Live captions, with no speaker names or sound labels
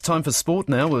Time for sport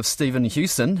now with Stephen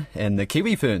Hewson, and the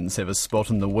Kiwi Ferns have a spot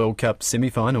in the World Cup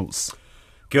semi-finals.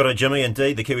 Kia ora, Jimmy.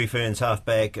 Indeed, the Kiwi Ferns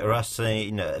halfback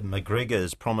Racine McGregor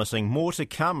is promising more to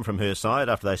come from her side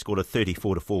after they scored a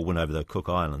 34-4 win over the Cook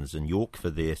Islands in York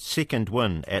for their second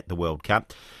win at the World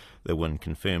Cup. The win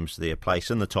confirms their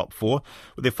place in the top four.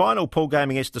 With their final pool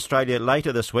game against Australia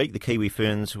later this week, the Kiwi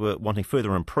Ferns were wanting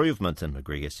further improvement, and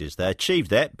McGregor says they achieved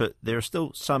that, but there are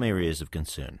still some areas of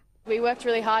concern. We worked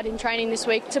really hard in training this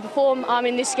week to perform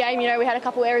in this game. We had a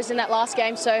couple errors in that last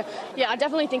game. So, I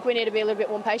definitely think we need to be a little bit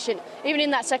more patient. Even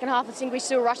in that second half, I think we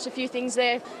still rushed a few things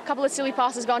there. A couple of silly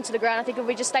passes gone to the ground. I think if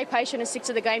we just stay patient and stick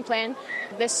to the game plan,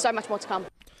 there's so much more to come.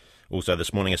 Also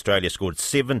this morning, Australia scored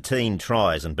 17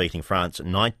 tries in beating France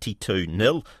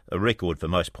 92-0, a record for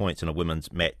most points in a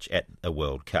women's match at a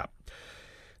World Cup.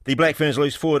 The Black Ferns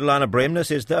loose forward Lana Bremner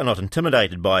says they're not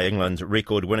intimidated by England's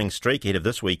record-winning streak ahead of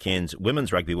this weekend's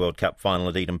Women's Rugby World Cup final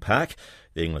at Eden Park.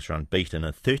 The English are unbeaten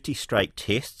in 30 straight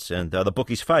tests and are the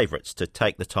bookies' favourites to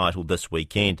take the title this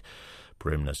weekend.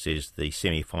 Bremner says the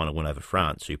semi-final win over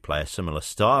France, who play a similar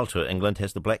style to England,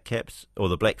 has the Black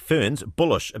Ferns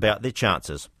bullish about their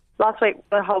chances. Last week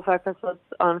the whole focus was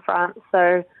on France,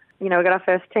 so we got our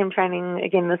first team training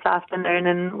again this afternoon,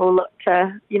 and we'll look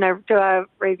to, do our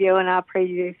review and our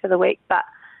preview for the week. But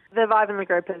the vibe in the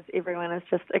group is everyone is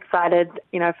just excited,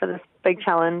 for this big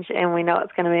challenge, and we know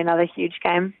it's going to be another huge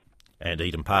game. And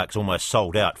Eden Park's almost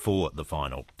sold out for the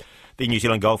final. The New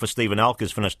Zealand golfer Stephen Alker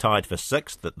has finished tied for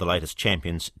sixth at the latest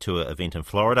Champions Tour event in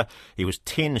Florida. He was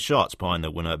 10 shots behind the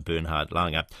winner Bernhard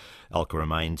Langer. Alker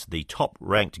remains the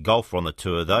top-ranked golfer on the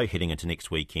tour, though, heading into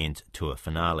next weekend's tour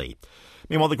finale.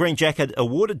 Meanwhile, the green jacket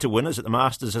awarded to winners at the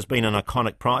Masters has been an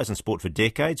iconic prize in sport for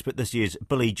decades, but this year's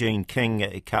Billie Jean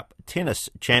King Cup tennis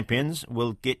champions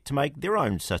will get to make their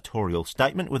own sartorial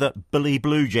statement with a Billie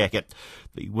Blue jacket.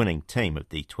 The winning team of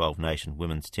the 12-nation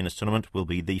women's tennis tournament will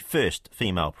be the first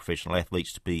female professional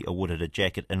athletes to be awarded a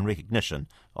jacket in recognition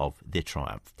of their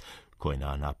triumph. Koe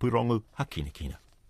nā ngā pūrongo, hakinakina.